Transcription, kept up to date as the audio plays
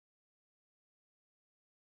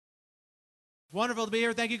Wonderful to be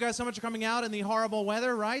here. Thank you guys so much for coming out in the horrible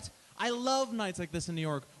weather, right? I love nights like this in New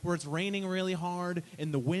York where it's raining really hard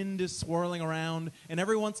and the wind is swirling around, and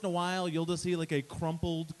every once in a while you'll just see like a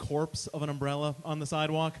crumpled corpse of an umbrella on the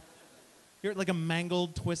sidewalk. You're like a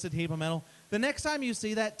mangled, twisted heap of metal. The next time you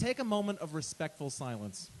see that, take a moment of respectful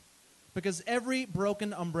silence, because every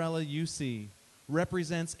broken umbrella you see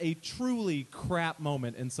represents a truly crap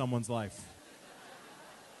moment in someone's life.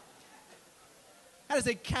 That is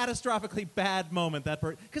a catastrophically bad moment,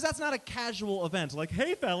 because that's not a casual event. Like,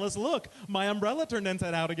 hey, fellas, look, my umbrella turned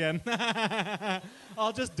inside out again.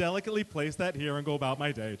 I'll just delicately place that here and go about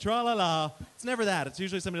my day. Tra-la-la. It's never that. It's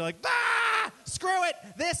usually somebody like, screw it,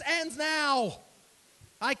 this ends now.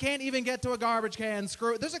 I can't even get to a garbage can.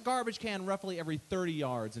 Screw it. There's a garbage can roughly every 30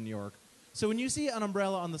 yards in New York. So when you see an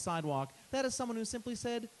umbrella on the sidewalk, that is someone who simply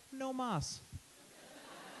said, no mas.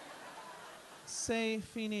 C'est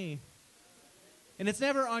fini. And it's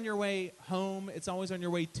never on your way home. It's always on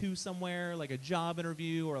your way to somewhere, like a job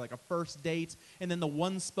interview or like a first date, and then the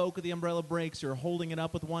one spoke of the umbrella breaks, you're holding it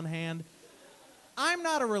up with one hand. I'm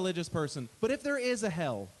not a religious person, but if there is a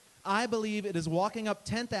hell, I believe it is walking up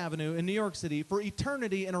 10th Avenue in New York City for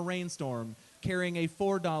eternity in a rainstorm, carrying a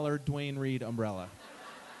 $4 Dwayne Reed umbrella.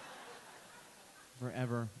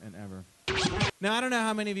 Forever and ever. Now, I don't know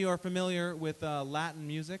how many of you are familiar with Latin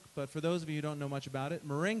music, but for those of you who don't know much about it,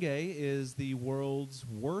 merengue is the world's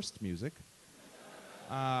worst music.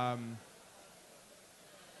 No.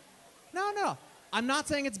 I'm not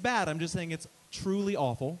saying it's bad. I'm just saying it's truly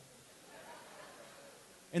awful.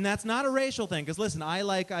 And that's not a racial thing, because listen, I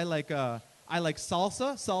like salsa.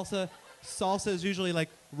 Salsa is usually like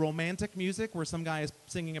romantic music where some guy is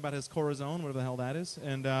singing about his corazon, whatever the hell that is,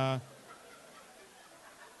 and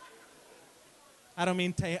I don't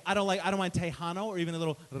mind Tejano or even a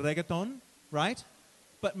little reggaeton, right?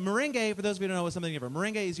 But merengue, for those of you who don't know, is something different.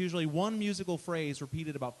 Merengue is usually one musical phrase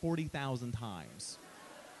repeated about 40,000 times.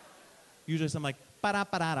 Usually something like para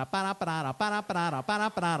para para para para para para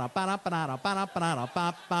para para para para para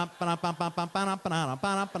pa pa para pa pa pa para para para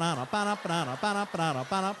para para para para para para para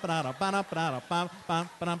para para pa pa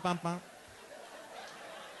para pa pa.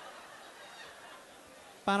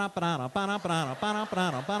 For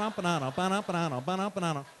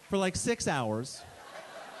like 6 hours.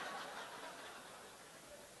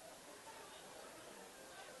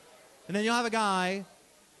 And then you'll have a guy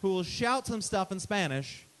who will shout some stuff in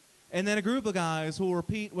Spanish, and then a group of guys who will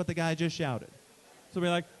repeat what the guy just shouted. So we'll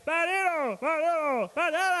be like, Barrero, Barrero,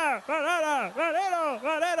 Barrera, Barrera, Barrero,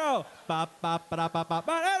 Barrero, ba ba ba ba ba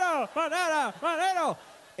Barrero, Barrera, Barrero,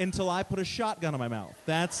 until I put a shotgun in my mouth.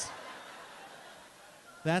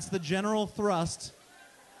 That's the general thrust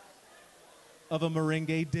of a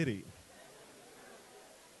merengue ditty.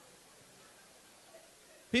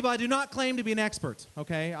 People, I do not claim to be an expert,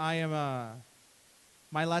 okay? I am,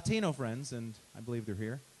 my Latino friends, and I believe they're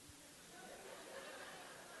here,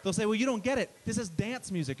 they'll say, well, you don't get it. This is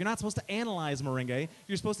dance music. You're not supposed to analyze merengue.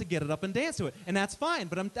 You're supposed to get it up and dance to it. And that's fine,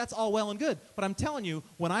 but that's all well and good. But I'm telling you,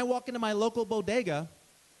 when I walk into my local bodega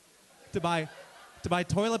to buy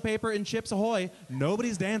toilet paper and Chips Ahoy,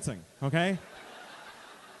 nobody's dancing, okay?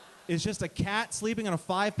 It's just a cat sleeping on a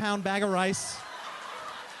 5-pound bag of rice.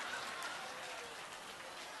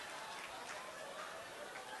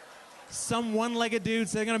 Some one-legged dude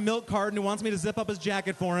sitting on a milk carton who wants me to zip up his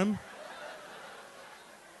jacket for him.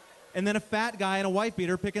 And then a fat guy in a wife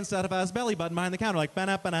beater picking stuff out of his belly button behind the counter, like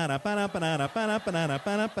banana, banana, banana, banana, banana, banana,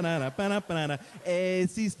 banana, banana, banana, banana,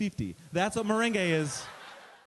 650. That's what merengue is.